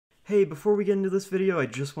Hey, before we get into this video, I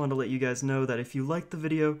just want to let you guys know that if you liked the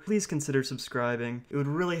video, please consider subscribing. It would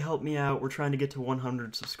really help me out. We're trying to get to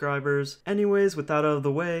 100 subscribers. Anyways, with that out of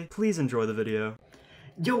the way, please enjoy the video.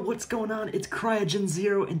 Yo, what's going on? It's Cryogen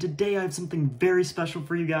Zero, and today I have something very special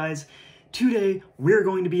for you guys. Today, we're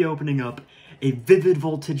going to be opening up a Vivid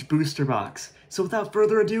Voltage booster box. So without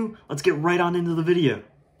further ado, let's get right on into the video.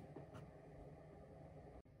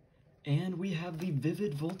 And we have the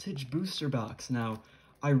Vivid Voltage booster box. Now,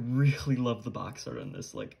 I really love the box art on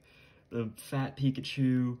this, like the Fat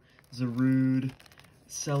Pikachu, Zarude,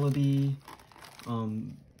 Celebi,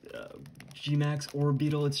 G-Max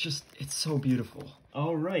Orbeetle. It's so beautiful.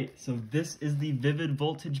 All right, so this is the Vivid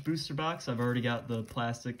Voltage booster box. I've already got the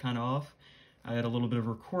plastic kind of off. I had a little bit of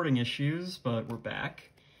recording issues, but we're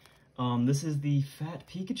back. This is the Fat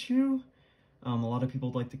Pikachu. A lot of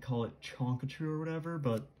people like to call it Chonkachu or whatever,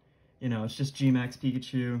 but you know, it's just G-Max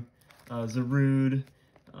Pikachu, Zarude,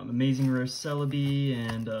 Amazing Rare Celebi,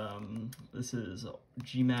 and this is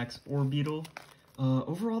G-Max Orbeetle.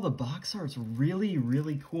 Overall, the box art's really,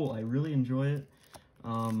 really cool. I really enjoy it.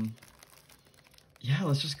 Yeah,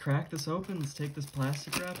 let's just crack this open. Let's take this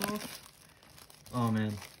plastic wrap off. Oh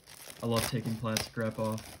man, I love taking plastic wrap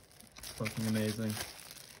off. It's fucking amazing.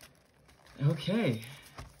 Okay,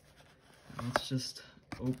 let's just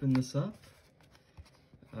open this up.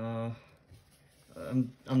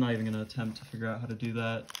 I'm not even gonna attempt to figure out how to do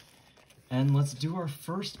that. And let's do our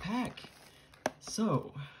first pack.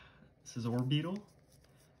 So, this is Orbeetle.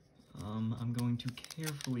 I'm going to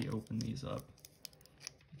carefully open these up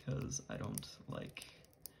because I don't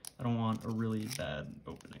want a really bad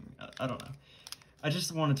opening. I don't know. I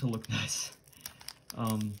just want it to look nice.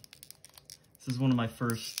 This is one of my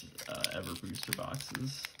first ever booster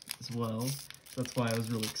boxes as well. So that's why I was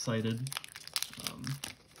really excited.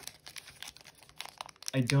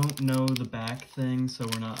 I don't know the back thing, so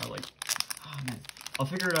we're not like, oh man. I'll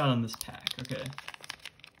figure it out on this pack, okay.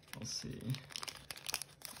 We'll see.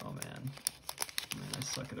 Oh man. I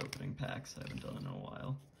suck at opening packs. I haven't done it in a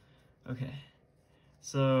while. Okay.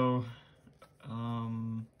 So,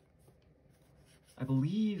 I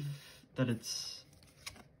believe that it's,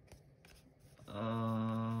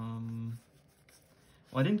 well,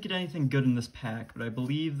 I didn't get anything good in this pack, but I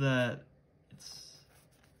believe that it's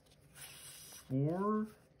 4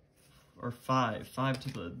 or 5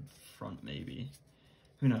 to the front maybe,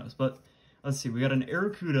 who knows, but let's see, we got an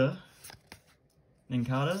Arrokuda,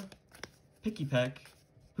 Nincada, Pikipek,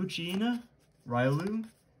 Poochyena, Riolu,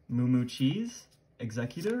 Moo Cheese,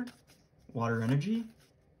 Executor, Water Energy,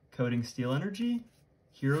 Coding Steel Energy,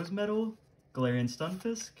 Heroes Metal, Galarian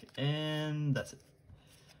Stunfisk, and that's it.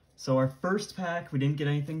 So our first pack, we didn't get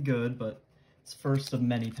anything good, but it's first of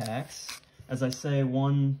many packs. As I say,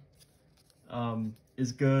 1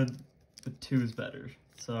 is good, but 2 is better.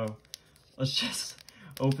 So let's just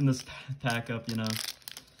open this pack up, you know.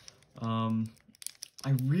 I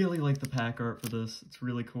really like the pack art for this. It's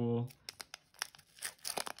really cool.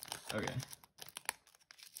 Okay.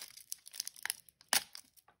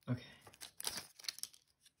 Okay.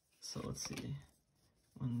 So let's see.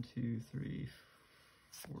 1, 2, 3,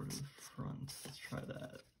 4 to the front. Let's try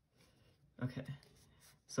that. Okay.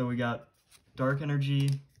 So we got Dark Energy,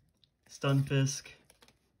 Stunfisk,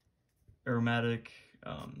 Aromatic,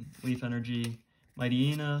 Leaf Energy,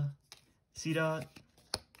 Mightyena, Seedot,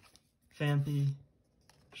 Phanpy,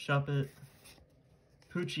 Shuppet,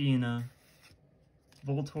 Poochyena,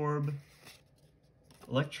 Voltorb,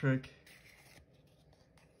 Electric,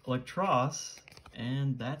 Electros,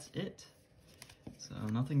 and that's it. So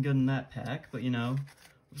nothing good in that pack, but you know,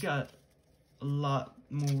 we've got a lot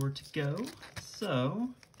more to go. So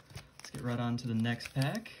let's get right on to the next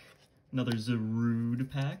pack. Another Zarude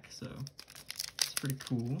pack, so it's pretty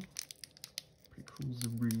cool. Pretty cool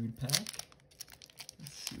Zarude pack.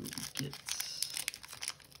 Let's see what we get.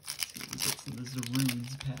 Let's see what we get from the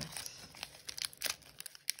Zarude's packs.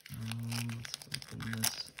 Let's open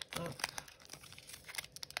this up.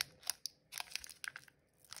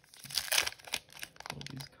 Pull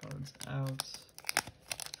these cards out.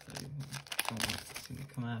 They don't want this thing to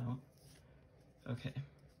come out. Okay.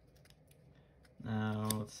 Now,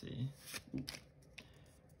 let's see.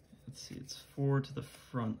 Let's see, it's 4 to the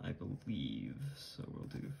front, I believe. So we'll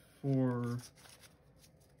do 4.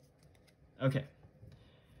 Okay.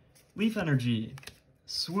 Leaf Energy,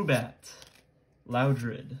 Swoobat,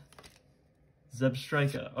 Loudred,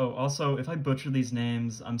 Zebstrika. Oh, also, if I butcher these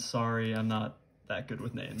names, I'm sorry, I'm not that good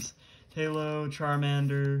with names. Tailo,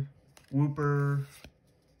 Charmander, Wooper,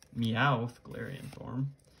 Meowth, Galarian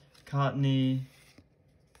form, Cottony,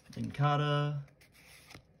 Nincada.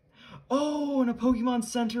 Oh, and a Pokemon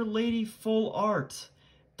Center Lady full art.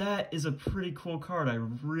 That is a pretty cool card. I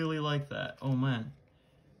really like that. Oh, man.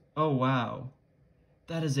 Oh, wow.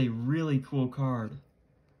 That is a really cool card.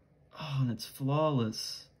 Oh, and it's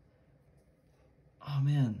flawless. Oh,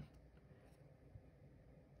 man.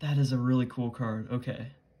 That is a really cool card. Okay.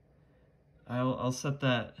 I'll set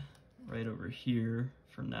that right over here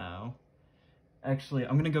for now. Actually,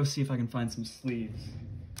 I'm gonna go see if I can find some sleeves.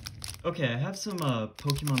 Okay, I have some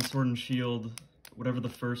Pokemon Sword and Shield, whatever the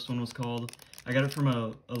first one was called. I got it from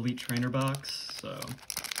a Elite Trainer box, so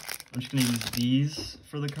I'm just gonna use these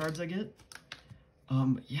for the cards I get.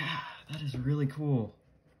 Yeah, that is really cool.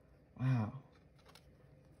 Wow.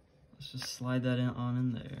 Let's just slide that on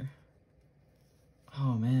in there.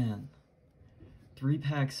 Oh, man. 3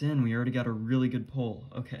 packs in, we already got a really good pull.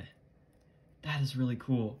 Okay. That is really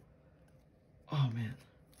cool. Oh, man.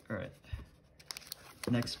 Alright.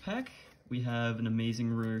 Next pack, we have an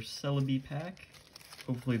Amazing Rare Celebi pack.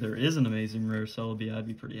 Hopefully there is an Amazing Rare Celebi, I'd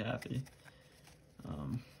be pretty happy.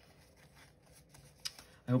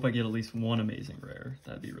 I hope I get at least one Amazing Rare.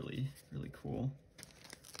 That'd be really, really cool.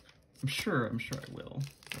 I'm sure I will.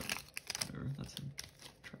 But whatever, that's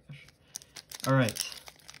trash. Alright.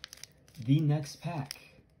 The next pack.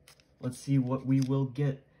 Let's see what we will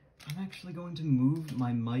get. I'm actually going to move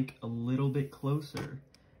my mic a little bit closer,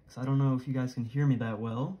 because I don't know if you guys can hear me that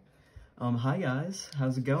well. Hi guys,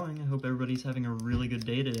 how's it going? I hope everybody's having a really good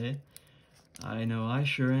day today. I know I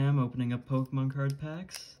sure am, opening up Pokemon card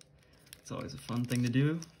packs. It's always a fun thing to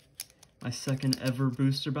do. My second ever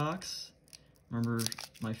booster box. Remember,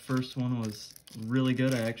 my first one was really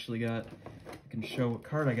good. I actually got, I can show what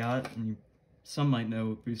card I got, and some might know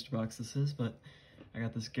what booster box this is, but I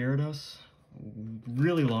got this Gyarados a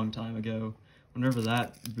really long time ago, whenever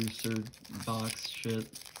that booster box shit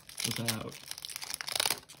was out.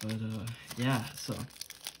 But, yeah, so,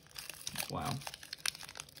 wow.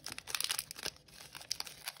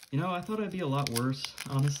 You know, I thought I'd be a lot worse,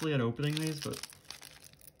 honestly, at opening these, but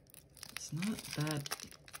it's not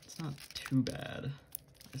too bad,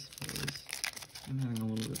 I suppose. I'm having a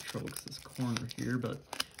little bit of trouble because this corner here, but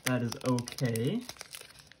that is okay.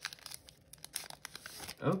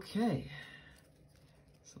 Okay.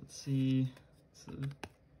 So let's see. So,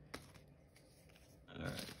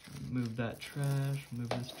 alright, move that trash, move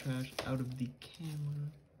this trash out of the camera.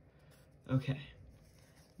 Okay.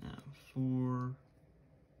 Now for,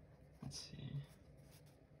 let's see.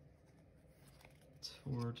 It's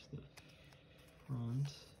 4 to the front.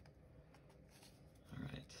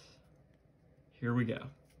 Alright. Here we go.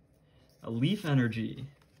 A Leaf Energy.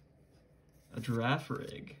 A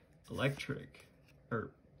Girafarig. Electric. Or,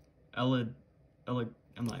 I'm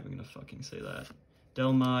not even gonna fucking say that.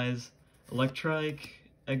 Delmise. Electrike.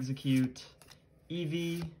 Execute.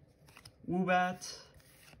 Eevee. Woobat.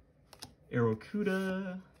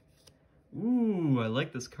 Aerocuda. Ooh, I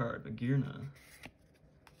like this card. Magearna.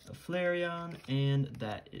 A Flareon, and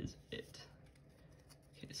that is it.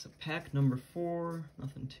 Okay, so pack number 4.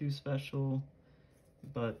 Nothing too special,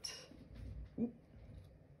 but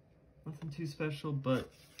nothing too special, but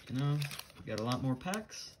you know, we got a lot more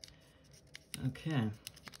packs. Okay,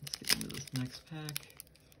 let's get into this next pack.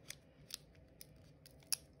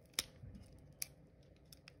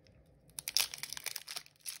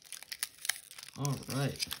 All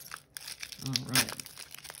right. All right.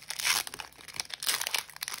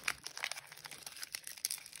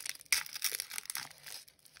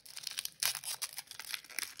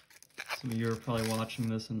 Some of you are probably watching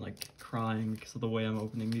this and like crying because of the way I'm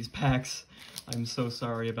opening these packs. I'm so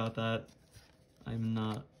sorry about that. I'm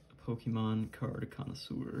not a Pokemon card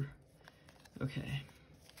connoisseur. Okay.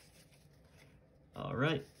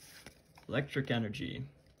 Alright. Electric Energy.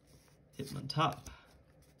 Hitmontop.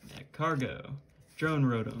 Magcargo. Drone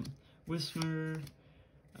Rotom. Whismur.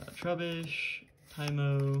 Trubbish.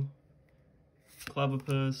 Tymo.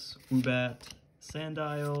 Clobbopus. Woobat.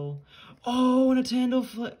 Sandile. Oh, and a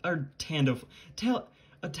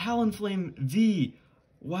a Talonflame V.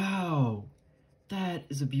 Wow. That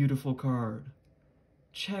is a beautiful card.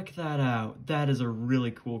 Check that out. That is a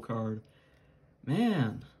really cool card.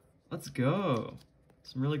 Man, let's go.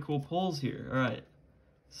 Some really cool pulls here. All right.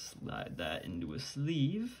 Slide that into a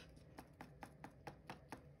sleeve.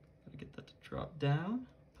 Gotta get that to drop down.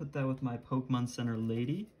 Put that with my Pokemon Center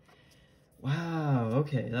lady. Wow,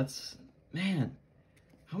 okay, that's, man.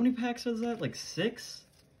 How many packs is that? Like 6?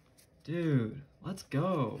 Dude, let's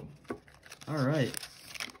go. All right,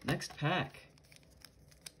 next pack.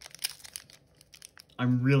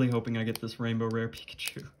 I'm really hoping I get this Rainbow Rare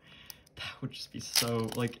Pikachu. That would just be so,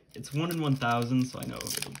 like, it's 1 in 1,000, so I know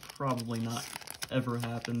it'll probably not ever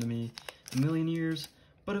happen to me in a million years.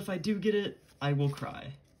 But if I do get it, I will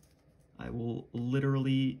cry. I will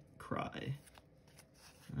literally cry.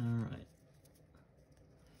 Alright.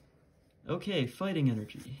 Okay, Fighting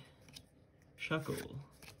Energy. Shuckle.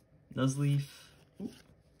 Nuzleaf. Ooh.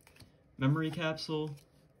 Memory Capsule.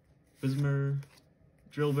 Whismur.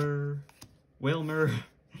 Drillbur. Whalmer.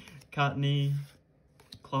 Cottony.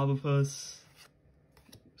 Clobopus.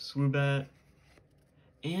 Swoobat.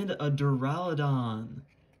 And a Duraludon.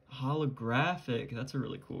 Holographic. That's a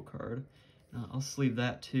really cool card. I'll sleeve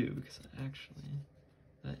that too, because actually,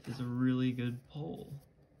 that is a really good pull.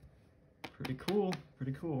 Pretty cool,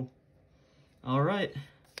 pretty cool. Alright.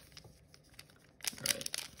 Alright.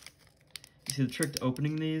 You see, the trick to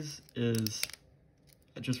opening these is,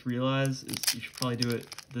 I just realized, is you should probably do it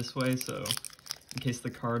this way, so in case the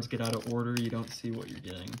cards get out of order, you don't see what you're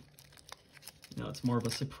getting. You know, it's more of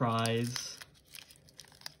a surprise.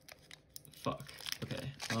 Fuck.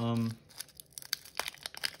 Okay.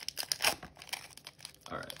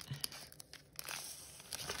 Alright.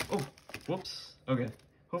 Oh, whoops. Okay.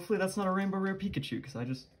 Hopefully that's not a Rainbow Rare Pikachu, because I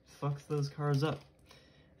just fucked those cards up.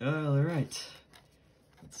 Alright.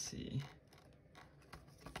 Let's see.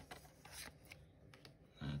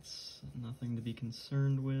 That's nothing to be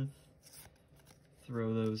concerned with.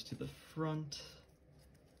 Throw those to the front.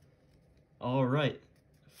 Alright.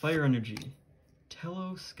 Fire Energy.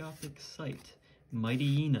 Telescopic Sight.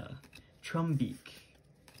 Mightyena. Trumbeak.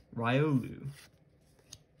 Riolu.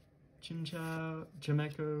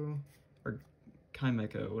 Chimecho, or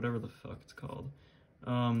Chimecho, whatever the fuck it's called.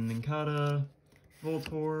 Nincada,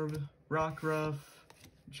 Voltorb, Rockruff,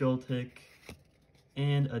 Joltik,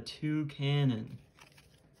 and a Toucannon.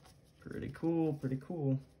 Pretty cool, pretty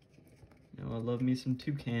cool. You know, I love me some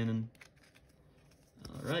Toucannon.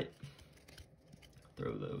 Alright.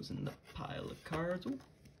 Throw those in the pile of cards. Ooh.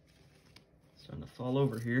 Starting to fall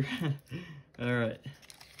over here. Alright.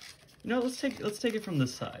 You know, let's take it from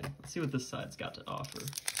this side. Let's see what this side's got to offer.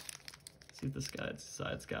 Let's see if this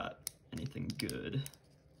side's got anything good.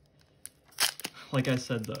 Like I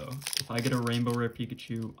said though, if I get a Rainbow Rare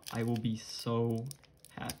Pikachu, I will be so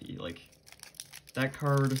happy. Like, that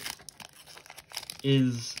card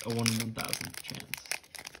is a 1 in 1,000 chance.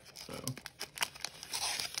 So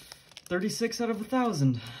 36 out of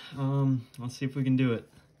 1,000. Let's see if we can do it.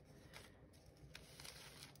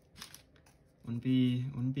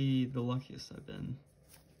 Wouldn't be the luckiest I've been.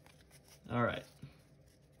 Alright.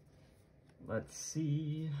 Let's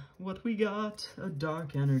see what we got. A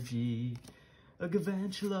Dark Energy, a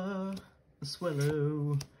Galvantula, a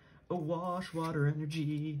Swellow, a Water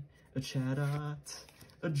Energy, a Chatot,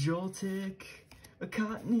 a Joltik, a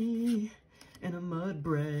Cottony, and a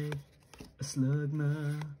Mudbray, a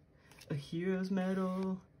Slugma, a Hero's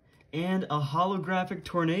Medal, and a Holographic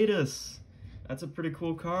Tornadus. That's a pretty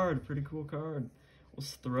cool card, pretty cool card. We'll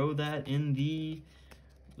throw that in the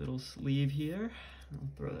little sleeve here. I'll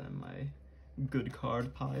throw that in my good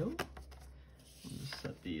card pile. I'll just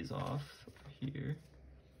set these off over here.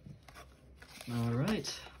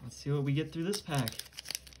 Alright, let's see what we get through this pack.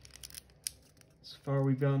 So far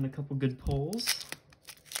we've gotten a couple good pulls.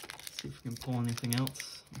 Let's see if we can pull anything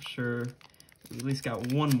else. I'm sure we at least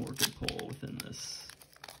got one more good pull within this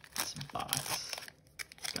box.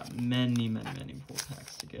 Got many pull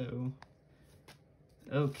packs to go.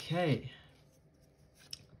 Okay.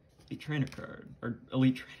 Elite Trainer card, or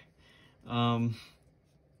Elite Trainer.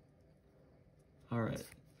 Alright,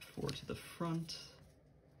 4 to the front.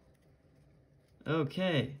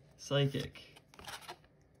 Okay, Psychic.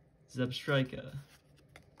 Zebstrika.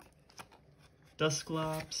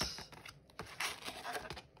 Dusclops.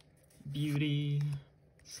 Beauty.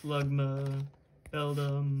 Slugma.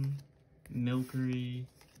 Beldum. Milcery.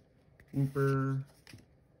 Wooper,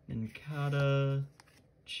 Nincada,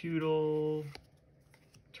 Choodle,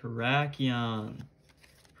 Terrakion.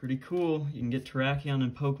 Pretty cool. You can get Terrakion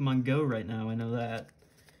in Pokemon Go right now, I know that.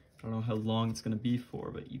 I don't know how long it's going to be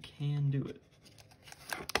for, but you can do it.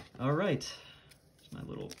 Alright. Here's my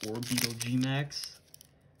little Orbeetle G-Max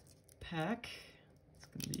pack. It's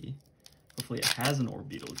going to be... Hopefully it has an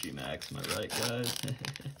Orbeetle G-Max, am I right, guys?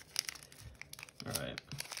 Alright.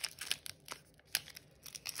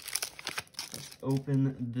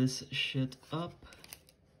 Open this shit up,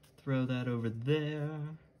 throw that over there.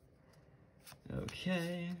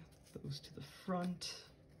 Okay, those to the front.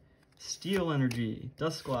 Steel Energy,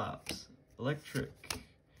 Dusclops, Electric,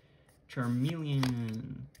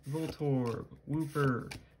 Charmeleon, Voltorb,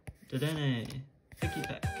 Wooper, Dedenne,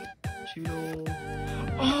 Pikipek, Choodle.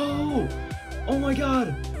 Oh! Oh my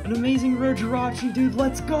god! An amazing rare Jirachi, dude,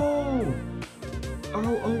 let's go!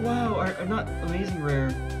 Oh wow, or not amazing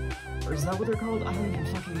rare. Or is that what they're called? I don't even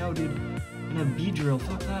fucking know, dude. And a Beedrill,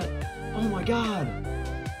 fuck that. Oh my god.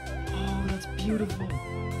 Oh beautiful.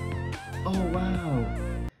 Oh, wow.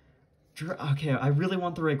 Okay, I really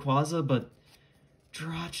want the Rayquaza, but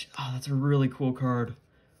Drach... Oh, that's a really cool card.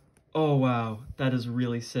 Oh, wow. That is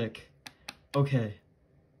really sick. Okay.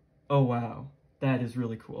 Oh, wow. That is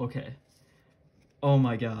really cool. Okay. Oh,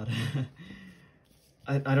 my God.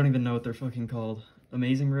 I don't even know what they're fucking called.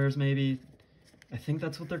 Amazing Rares, maybe? I think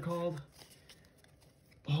that's what they're called.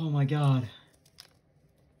 Oh, my God.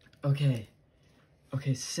 Okay.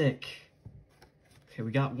 Okay, sick. Okay,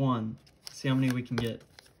 we got one. Let's see how many we can get.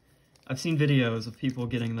 I've seen videos of people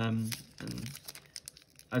getting them, and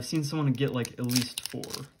I've seen someone get, like, at least 4,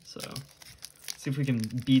 so let's see if we can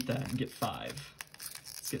beat that and get 5.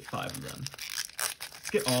 Let's get 5 of them. Let's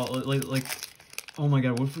get all, like, oh my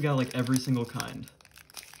god, what if we got, like, every single kind?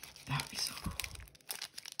 That would be so cool.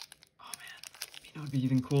 Oh man, you know what would be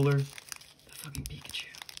even cooler? The fucking Pikachu.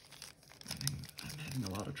 I'm having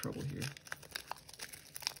a lot of trouble here.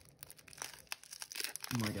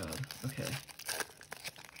 Oh my god, okay.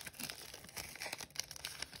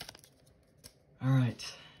 Alright.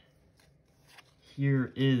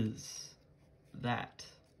 Here is that.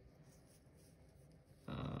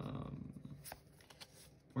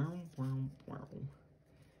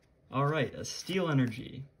 Alright, a Steel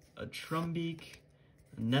Energy, a Trumbeak,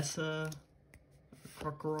 a Nessa, a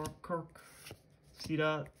Krokorok,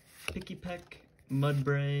 Seedot, Pikipek,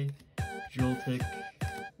 Mudbray, Joltik,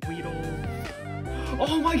 Weedle.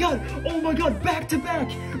 Oh my god! Oh my god! Back to back!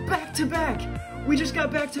 Back to back! We just got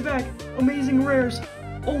back to back! Amazing rares!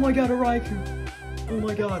 Oh my god, a Raikou! Oh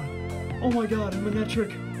my god! Oh my god, a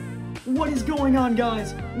Manectric! What is going on,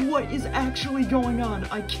 guys? What is actually going on?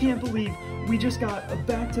 I can't believe we just got a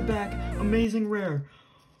back-to-back amazing rare.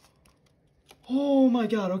 Oh my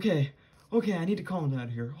god, okay. Okay, I need to calm down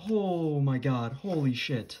here. Oh my god, holy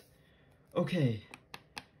shit. Okay.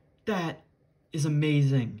 That is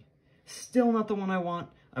amazing. Still not the one I want.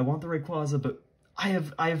 I want the Rayquaza, but I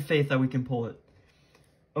have faith that we can pull it.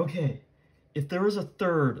 Okay. If there is a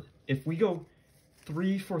third, if we go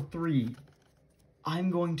 3 for 3, I'm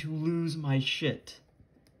going to lose my shit.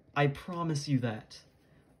 I promise you that.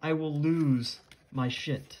 I will lose my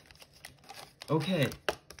shit. Okay.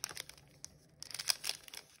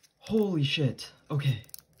 Holy shit. Okay.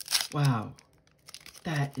 Wow.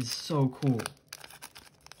 That is so cool.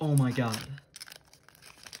 Oh my god.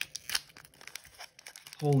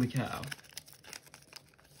 Holy cow.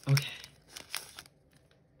 Okay.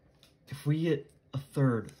 If we get a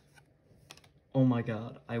third, oh my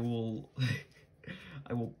god, I will...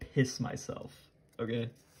 I will piss myself, okay?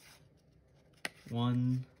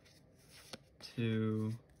 1,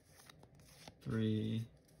 2, 3,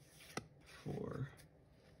 4.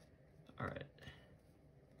 Alright.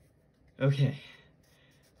 Okay.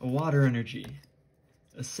 A Water Energy,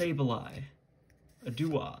 a Sableye, a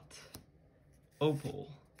Duat,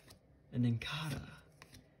 Opal, a Nincada,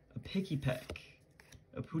 a Pikipek,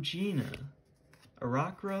 a Poochyena, a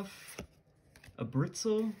Rockruff, a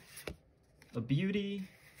Britzel, a Beauty,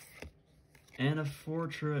 and a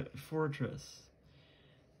Fortress.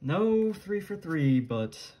 No 3 for 3,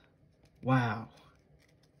 but wow,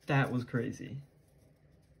 that was crazy.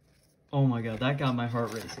 Oh my god, that got my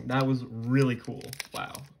heart racing. That was really cool.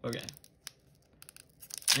 Wow, okay.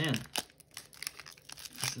 Man,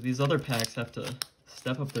 so these other packs have to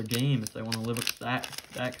step up their game if they want to live up to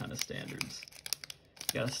that kind of standards.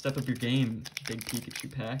 You gotta step up your game, big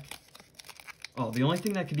Pikachu pack. Oh, the only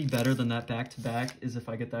thing that could be better than that back-to-back is if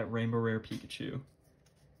I get that Rainbow Rare Pikachu.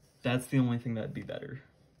 That's the only thing that'd be better.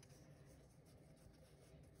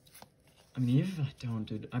 I mean, even if I don't,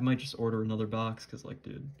 dude, I might just order another box, because, like,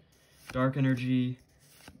 dude, Dark Energy,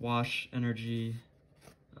 Wash Energy,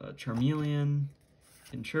 Charmeleon,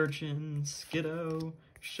 Pincurchin, Skiddo,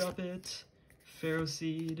 Shuppet,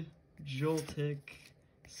 Ferroseed, Joltik,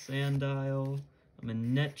 Sandile, a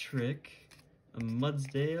Manectric, a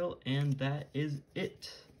Mudsdale, and that is it.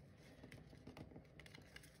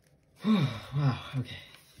 Wow, okay.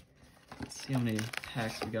 Let's see how many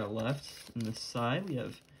packs we got left on this side. We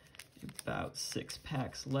have about 6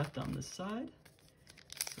 packs left on this side.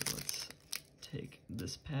 So let's take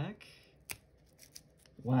this pack.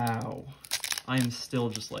 Wow. I am still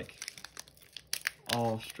just like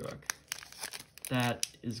awestruck. That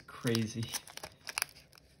is crazy.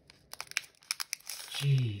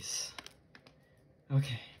 Jeez.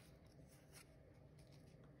 Okay.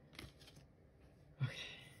 Okay.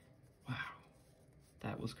 Wow.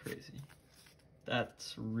 That was crazy.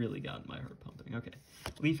 That's really gotten my heart pumping. Okay.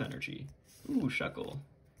 Leaf Energy. Ooh, Shuckle.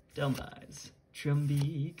 Delmize.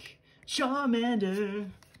 Trumbeak. Charmander.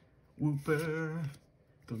 Wooper.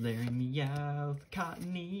 Galarian Meowth.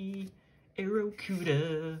 Cottony.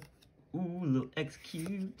 Aerocuda. Ooh, little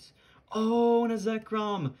Execute. Oh, and a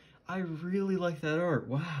Zekrom. I really like that art.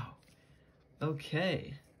 Wow.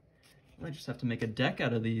 Okay. I just have to make a deck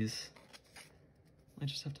out of these. I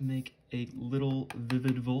just have to make a little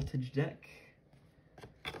Vivid Voltage deck.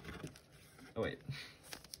 Oh, wait.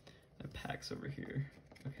 My pack's over here.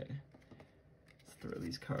 Okay. Let's throw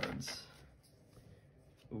these cards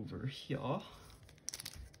over here.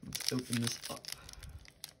 Let's open this up.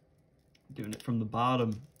 Doing it from the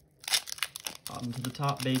bottom. Bottom to the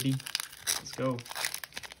top, baby. Let's go.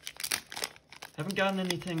 Haven't gotten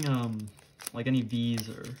anything, like any V's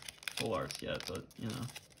or full arts yet, but, you know.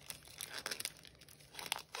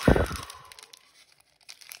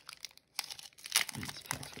 Man, this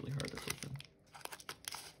pack's really hard to open.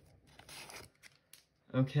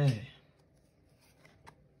 Okay.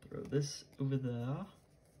 Throw this over there.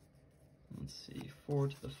 Let's see, 4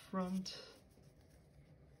 to the front.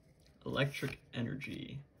 Electric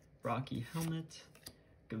Energy. Rocky Helmet.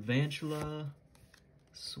 Galvantula.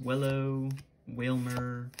 Swellow.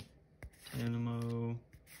 Wailmer. Tynamo.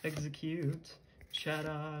 Execute.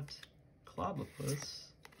 Chatot. Clobbopus.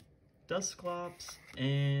 Dusclops.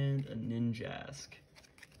 And a Ninjask.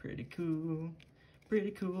 Pretty cool,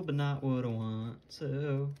 but not what I want.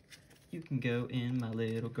 So, you can go in my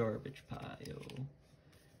little garbage pile.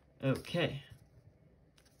 Okay.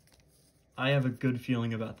 I have a good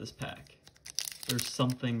feeling about this pack. There's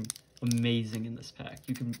something amazing in this pack.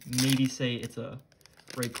 You can maybe say it's a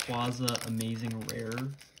Rayquaza Amazing Rare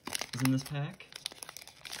is in this pack.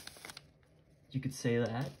 You could say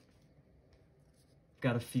that.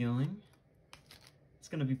 Got a feeling. It's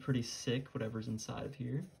gonna be pretty sick, whatever's inside of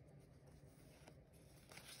here.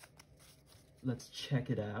 Let's check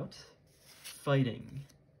it out. Fighting.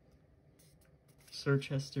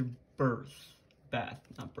 Sirchester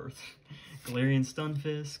not Birth. Galarian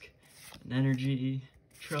Stunfisk, an Energy,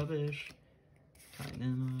 Trubbish,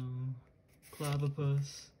 Tynamo,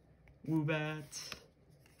 Clobbopus, Woobat,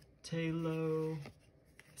 Tailo,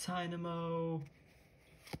 Tynamo,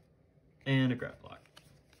 and a Grapploct.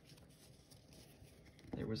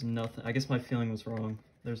 There was nothing. I guess my feeling was wrong.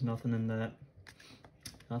 There's nothing in that.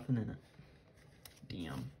 Nothing in it.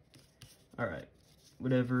 Damn. Alright.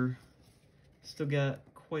 Whatever. Still got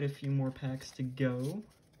quite a few more packs to go.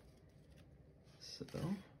 So,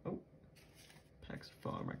 oh. Packs are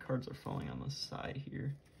falling. My cards are falling on the side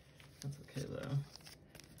here. That's okay though.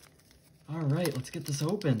 Alright, let's get this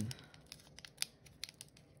open.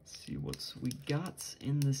 Let's see what we got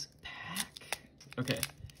in this pack. Okay.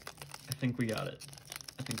 I think we got it.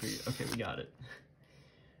 Okay, we got it.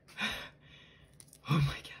 Oh my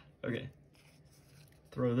god. Okay.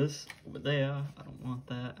 Throw this over there. I don't want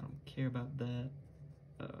that. I don't care about that.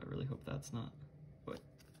 I really hope that's not. Wait.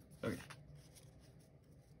 Okay.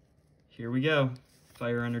 Here we go.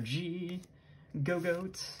 Fire Energy,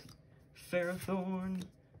 Go-Goat, Ferrothorn,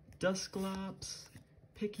 Dusclops,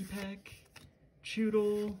 Pikipek,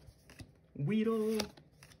 Chewtle, Weedle,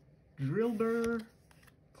 Drillbur,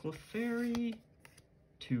 Clefairy,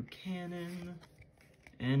 Toucannon,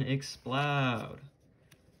 and Exploud.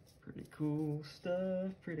 Pretty cool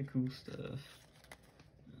stuff,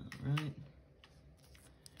 Alright.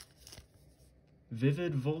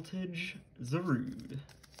 Vivid Voltage Zarude.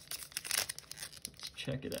 Let's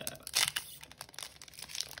check it out.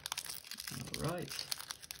 Alright.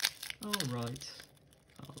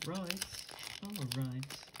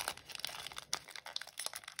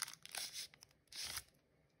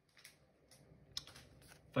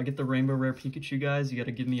 If I get the Rainbow Rare Pikachu, guys, you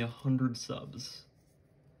gotta give me 100 subs.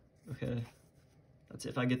 Okay? That's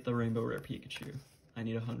if I get the Rainbow Rare Pikachu. I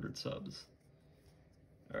need 100 subs.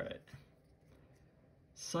 Alright.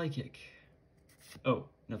 Psychic. Oh,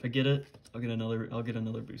 and if I get it, I'll get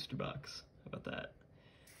another booster box. How about that?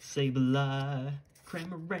 Sableye,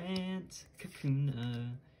 Cramorant,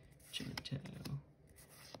 Kakuna, Chinchou,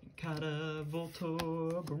 Inkata,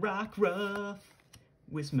 Voltorb, Rockruff,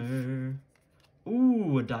 Whismur.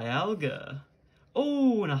 Ooh, a Dialga.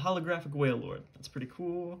 Oh, and a holographic Wailord. That's pretty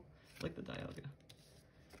cool. I like the Dialga.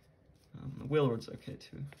 The Wailord's okay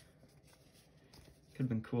too. Could have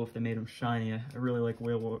been cool if they made him shiny. I really like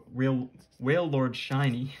Wailord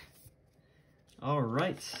shiny.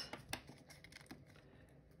 Alright.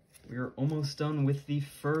 We are almost done with the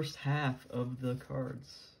first half of the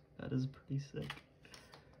cards. That is pretty sick.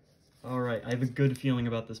 Alright, I have a good feeling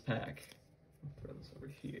about this pack. I'll throw this over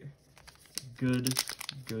here. Good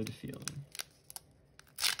feeling.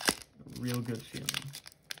 A real good feeling.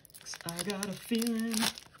 'Cause I got a feeling.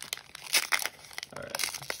 Alright.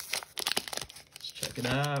 Let's check it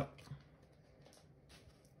out.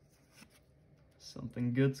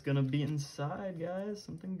 Something good's gonna be inside, guys.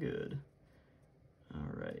 Something good.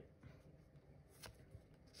 Alright.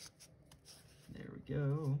 There we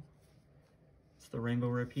go. It's the Rainbow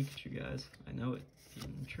Rare Pikachu, guys. I know it.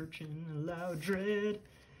 Churchin, Loudred,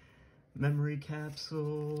 Memory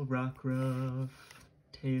Capsule, Rockruff,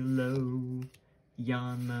 Tailo,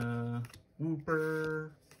 Yanma,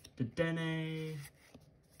 Wooper, Dedenne,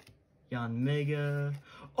 Yanmega.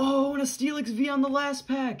 Oh, and a Steelix V on the last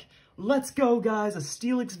pack! Let's go, guys! A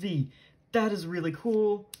Steelix V. That is really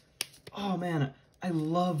cool. Oh, man. I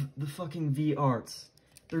love the fucking V arts.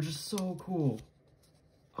 They're just so cool.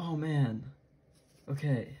 Oh, man.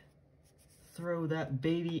 Okay. Throw that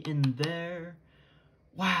baby in there.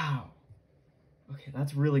 Wow. Okay,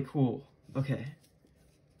 that's really cool. Okay.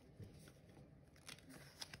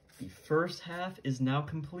 The first half is now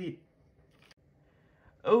complete.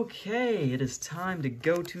 Okay, it is time to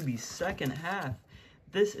go to the second half.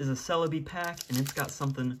 This is a Celebi pack, and it's got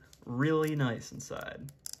something really nice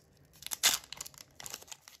inside.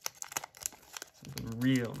 Something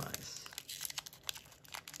real nice.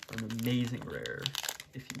 Or an amazing rare,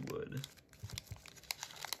 if you would.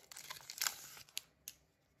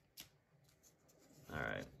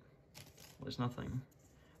 Alright. Well, it's nothing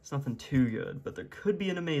too good, but there could be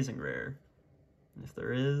an amazing rare. And if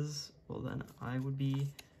there is, well then I would be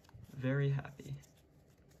very happy.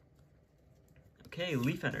 Okay,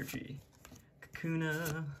 Leaf Energy.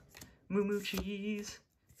 Kakuna, Moo Cheese,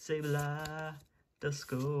 Sableye,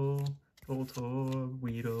 Duskull, Voltorb,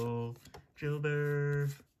 Weedle, Gilbert,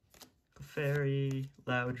 Clefairy,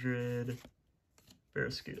 Loudred,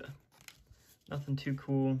 Barraskewda. Nothing too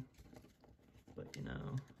cool, but you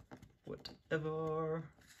know, whatever.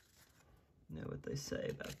 Know what they say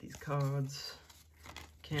about these cards.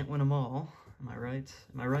 Can't win them all, am I right?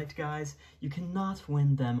 Am I right, guys? You cannot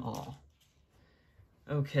win them all.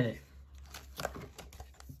 Okay.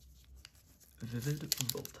 Vivid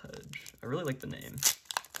Voltage. I really like the name.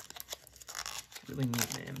 Really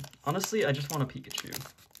neat name. Honestly, I just want a Pikachu.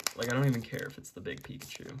 Like, I don't even care if it's the big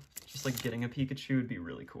Pikachu. Just, like, getting a Pikachu would be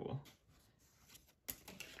really cool.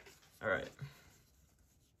 Alright.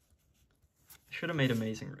 Should have made an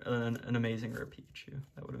amazing rare Pikachu.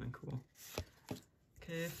 That would have been cool.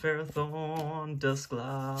 Okay, Ferrothorn,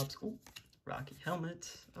 Dusclops. Ooh, Rocky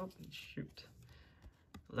Helmet. Oh, shoot.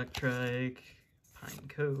 Electrike,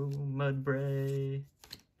 Pineco, Mudbray,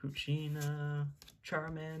 Poochyena,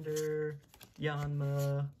 Charmander,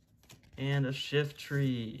 Yanma, and a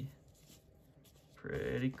Shiftry.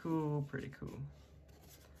 Pretty cool, pretty cool.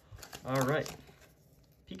 Alright,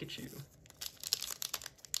 Pikachu.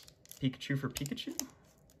 Pikachu for Pikachu?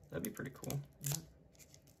 That'd be pretty cool.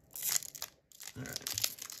 Alright.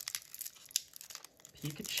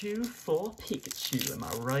 Pikachu for Pikachu. Am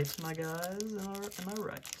I right, my guys? Am I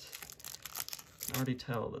right? I can already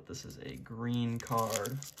tell that this is a green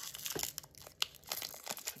card.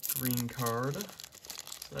 Green card.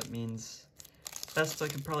 So that means best I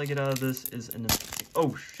could probably get out of this is an...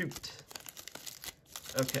 Oh, shoot.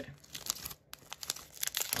 Okay.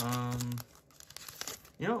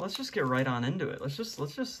 You know, let's just get right on into it. Let's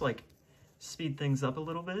just like speed things up a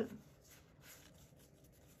little bit.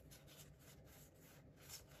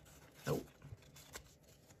 Nope.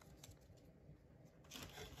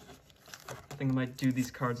 I think I might do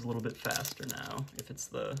these cards a little bit faster now.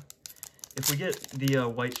 If we get the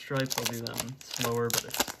white stripes, I'll do them slower, but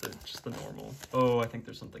it's just the normal. Oh, I think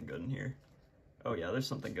there's something good in here. Oh yeah, there's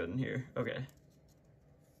something good in here. Okay.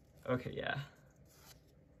 Okay, yeah.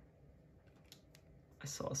 I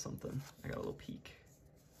saw something. I got a little peek.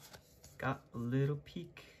 Got a little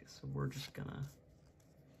peek, so we're just gonna...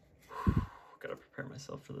 Gotta prepare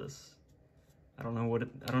myself for this. I don't know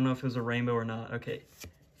if it was a rainbow or not. Okay.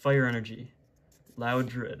 Fire Energy.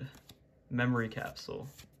 Loudred. Memory Capsule.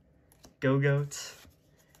 Go-Goat.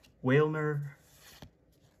 Wailmer.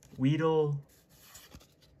 Weedle.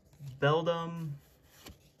 Beldum.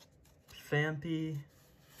 Phanpy.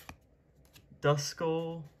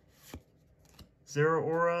 Duskull.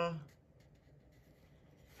 Zeraora.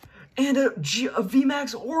 And a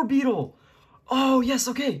VMAX Orbeetle! Oh, yes,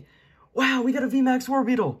 okay. Wow, we got a VMAX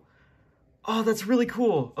Orbeetle. Oh, that's really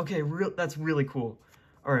cool. Okay, that's really cool.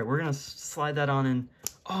 All right, we're gonna slide that on in.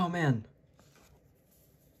 Oh, man.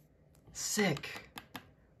 Sick.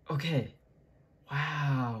 Okay.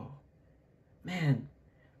 Wow. Man,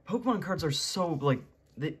 Pokemon cards are so, like,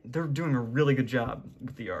 they're doing a really good job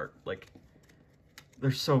with the art. Like,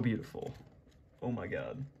 they're so beautiful. Oh my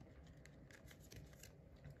god.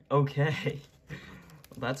 Okay.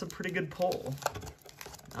 Well, that's a pretty good pull.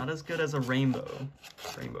 Not as good as a rainbow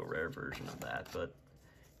rare version of that, but,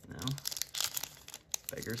 you know,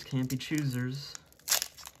 beggars can't be choosers.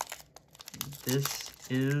 this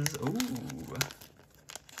is, ooh.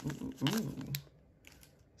 There's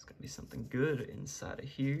gonna be something good inside of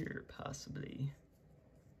here, possibly.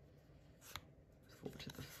 Fold to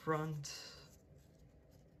the front.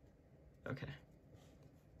 Okay.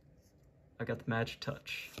 I got the Magic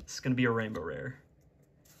Touch. This is gonna be a rainbow rare.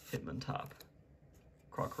 Hitmontop,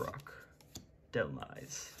 Krokorok,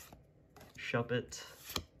 Dhelmise, Shuppet,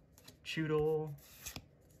 Chewtle,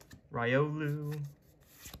 Riolu,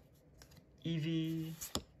 Eevee,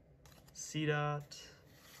 Seedot,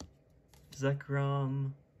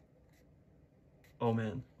 Zekrom. Oh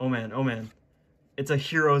man, oh man, oh man. It's a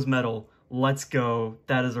Hero's Medal. Let's go.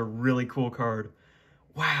 That is a really cool card.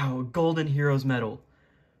 Wow, Golden Hero's Medal.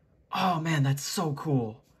 Oh man, that's so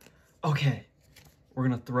cool. Okay, we're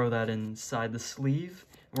gonna throw that inside the sleeve,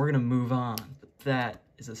 and we're gonna move on. But that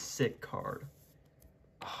is a sick card.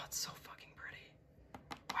 Oh, it's so fucking pretty.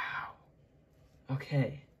 Wow.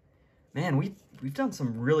 Okay. Man, we've done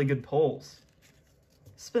some really good pulls.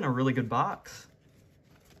 It's been a really good box.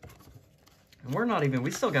 And we're not even,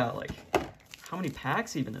 we still got like, how many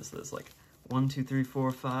packs even is this? Like 1, 2, 3,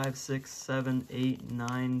 4, 5, 6, 7, 8,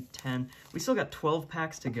 9, 10. We still got 12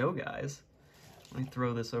 packs to go, guys. Let me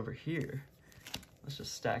throw this over here. Let's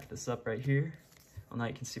just stack this up right here. Well, now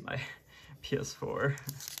you can see my PS4.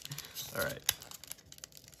 All right.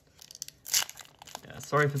 Yeah,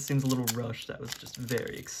 sorry if it seems a little rushed. I was just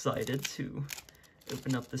very excited to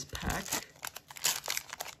open up this pack.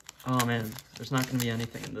 Oh man, there's not gonna be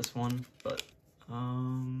anything in this one, but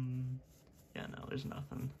yeah, no, there's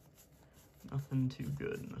nothing. Nothing too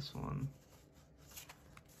good in this one.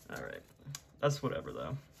 All right, that's whatever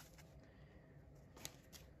though.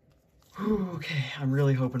 Whew, okay, I'm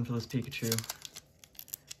really hoping for this Pikachu.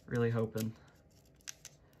 Really hoping.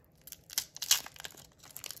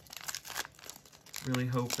 Really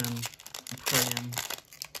hoping, I'm praying.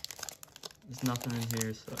 There's nothing in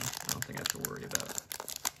here, so I don't think I have to worry about it.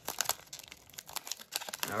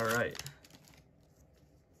 All right.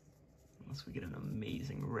 Unless we get an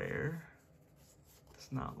amazing rare.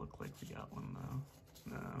 Does not look like we got one though.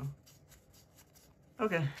 No.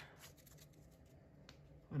 Okay.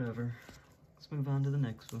 Whatever. Let's move on to the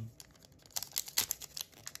next one.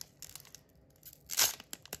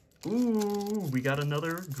 Ooh, we got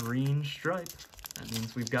another green stripe. That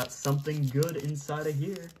means we've got something good inside of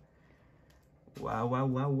here. Wow, wow,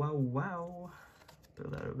 wow, wow, wow. Throw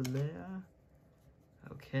that over there.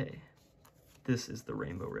 Okay. This is the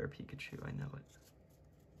Rainbow Rare Pikachu. I know it.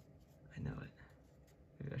 I know it.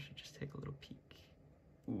 Maybe I should just take a little peek.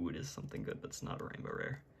 Ooh, it is something good, but it's not a Rainbow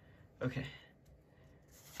Rare. Okay.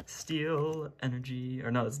 Steel Energy,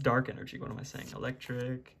 or no, it's Dark Energy. What am I saying?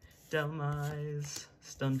 Electric, Dhelmise,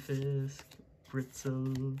 Stunfisk,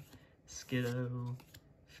 Britzel, Skiddo,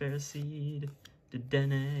 Ferroseed,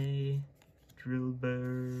 Dedenne,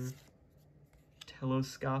 Drillbur,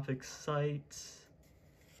 Telescopic Sight,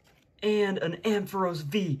 and an Ampharos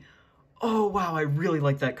V. Oh wow, I really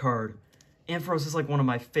like that card. Ampharos is like one of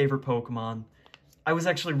my favorite Pokemon. I was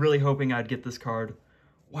actually really hoping I'd get this card.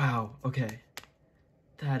 Wow, okay.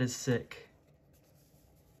 That is sick.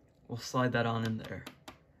 We'll slide that on in there.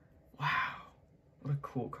 Wow, what a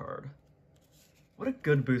cool card. What a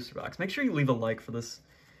good booster box. Make sure you leave a like for this.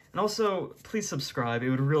 And also, please subscribe.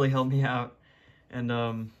 It would really help me out.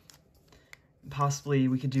 And possibly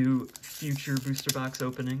we could do future booster box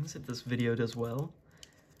openings if this video does well.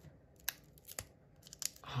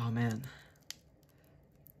 Oh, man.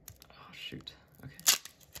 Oh, shoot. Okay.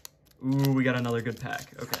 Ooh, we got another good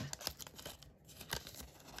pack. Okay.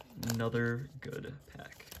 Another good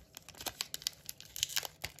pack.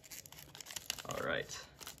 All right.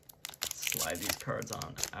 Slide these cards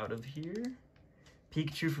on out of here.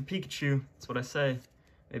 Pikachu for Pikachu. That's what I say.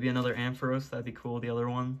 Maybe another Ampharos. That'd be cool. The other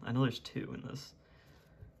one. I know there's two in this.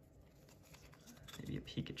 Maybe a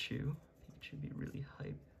Pikachu. Pikachu would be really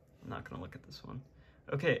hype. I'm not going to look at this one.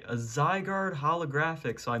 Okay, a Zygarde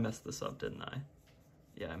holographic. So I messed this up, didn't I?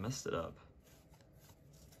 Yeah, I messed it up.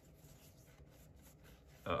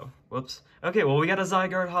 Oh, whoops. Okay, well, we got a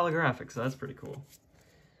Zygarde holographic, so that's pretty cool.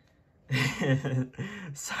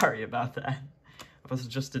 Sorry about that. I must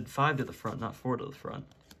have just did 5 to the front, not 4 to the front.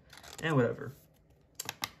 And whatever.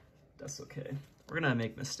 That's okay. We're gonna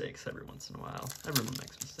make mistakes every once in a while. Everyone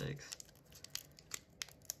makes mistakes.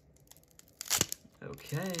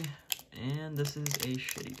 Okay, and this is a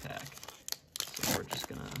shitty pack. So we're just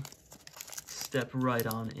gonna step right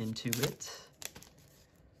on into it.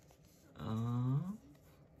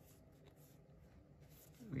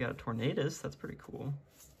 We got a Tornadus, that's pretty cool.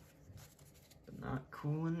 But not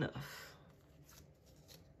cool enough.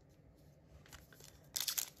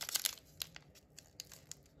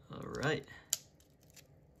 All right.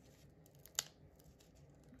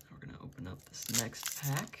 up this next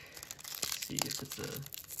pack. See if it's a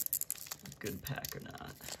good pack or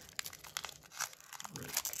not.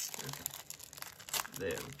 Right. Okay.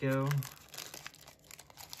 There we go.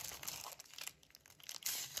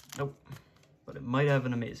 Nope. But it might have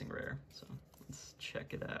an amazing rare, so let's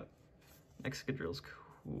check it out. Excadrill's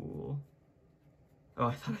cool. Oh,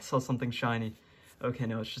 I thought I saw something shiny. Okay,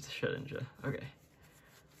 no, it's just a Shedinja. Okay.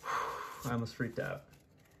 Whew, I almost freaked out.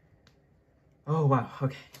 Oh, wow,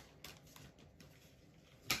 okay.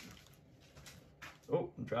 Oh,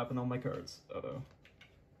 I'm dropping all my cards. Uh-oh.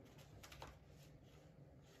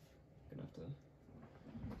 Gonna have to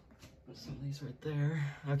put some of these right there.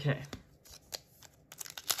 Okay.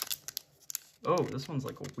 Oh, this one's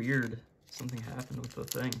like a weird, something happened with the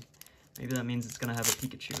thing. Maybe that means it's gonna have a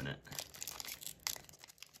Pikachu in it.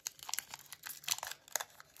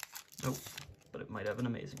 Nope, but it might have an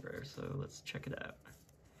amazing rare, so let's check it out.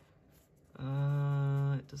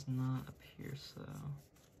 It does not appear so.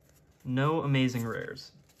 No amazing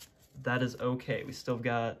rares. That is okay. We still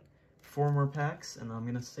got 4 more packs, and I'm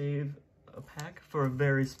gonna save a pack for a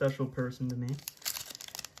very special person to me.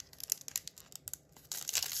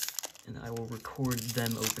 And I will record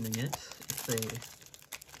them opening it if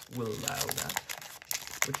they will allow that,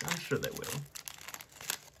 which I'm sure they will.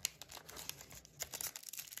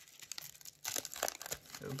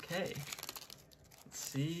 Okay, let's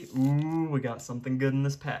see. Ooh, we got something good in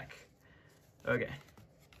this pack. Okay.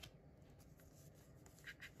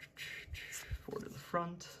 4 to the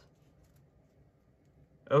front.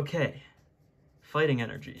 Okay, Fighting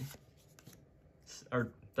Energy.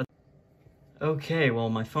 Okay, well,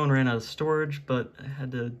 my phone ran out of storage, but I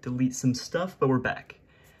had to delete some stuff, but we're back.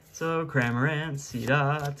 So, Cramorant,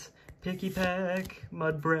 Seedot, Pikipek,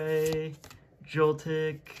 Mudbray,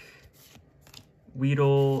 Joltik,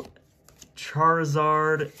 Weedle,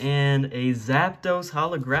 Charizard, and a Zapdos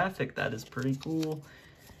holographic. That is pretty cool.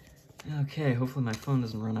 Okay, hopefully my phone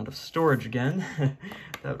doesn't run out of storage again.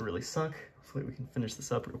 That would really suck. Hopefully we can finish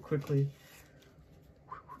this up real quickly.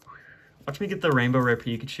 Watch me get the Rainbow Rare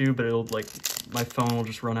Pikachu, but it'll, like, my phone will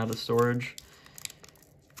just run out of storage.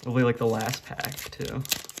 It'll be, like, the last pack, too.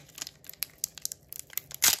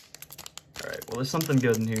 Alright, well, there's something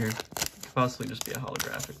good in here. It could possibly just be a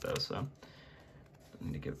holographic, though, so don't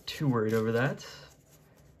need to get too worried over that.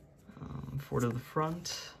 4 to the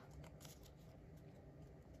front.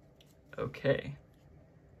 Okay.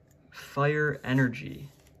 Fire Energy.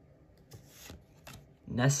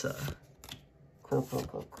 Nessa.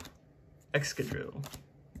 Excadrill,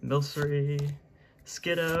 Milcery,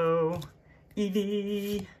 Skiddo,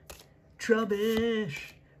 Eevee,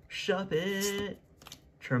 Trubbish, Shuppet,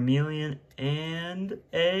 Charmeleon, and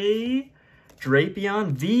a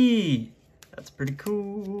Drapion V. That's pretty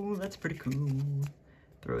cool, that's pretty cool.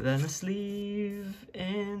 Throw that in a sleeve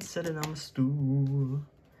and set it on a stool.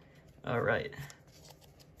 Alright.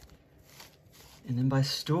 And then by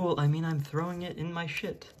stool, I mean I'm throwing it in my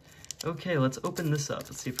shit. Okay, let's open this up.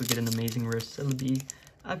 Let's see if we get an amazing rare Celebi.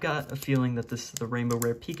 I've got a feeling that this is the Rainbow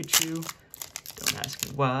Rare Pikachu. Don't ask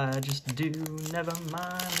me why, just do. Never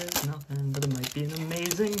mind, there's nothing, but it might be an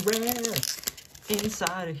amazing rare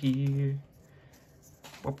inside of here.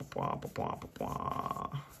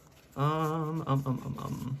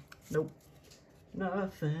 Nope.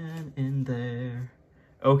 Nothing in there.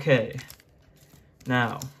 Okay.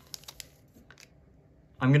 Now,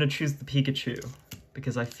 I'm gonna choose the Pikachu,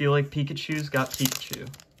 because I feel like Pikachu's got Pikachu.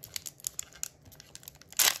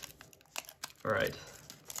 Alright.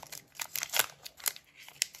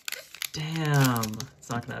 Damn, it's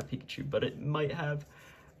not gonna have Pikachu, but it might have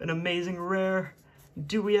an amazing rare.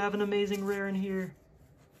 Do we have an amazing rare in here?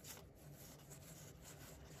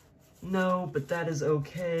 No, but that is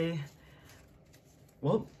okay.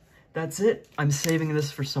 Well, that's it. I'm saving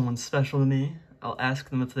this for someone special to me. I'll ask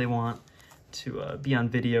them if they want to be on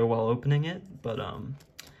video while opening it, but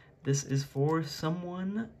this is for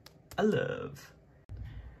someone I love.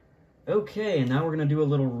 Okay, now we're gonna do a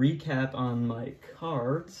little recap on my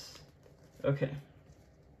cards. Okay.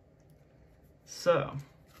 So,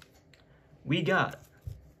 we got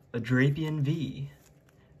a Drapion V,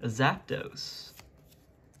 a Zapdos,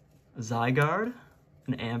 a Zygarde,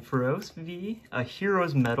 an Ampharos V, a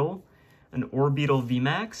Hero's Medal, an Orbeetle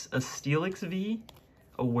VMAX, a Steelix V,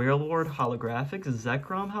 a Werelord holographic, a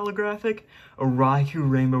Zekrom holographic, a Raikou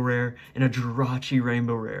Rainbow Rare, and a Jirachi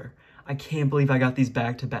Rainbow Rare. I can't believe I got these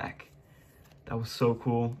back to back. That was so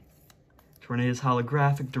cool. Tornadus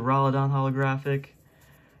holographic, Duraludon holographic,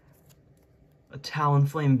 a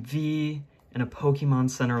Talonflame V, and a Pokemon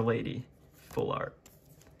Center Lady full art.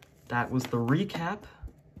 That was the recap.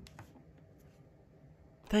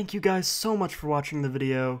 Thank you guys so much for watching the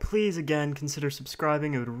video. Please, again, consider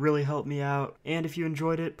subscribing. It would really help me out. And if you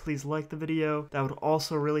enjoyed it, please like the video. That would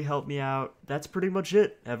also really help me out. That's pretty much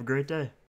it. Have a great day.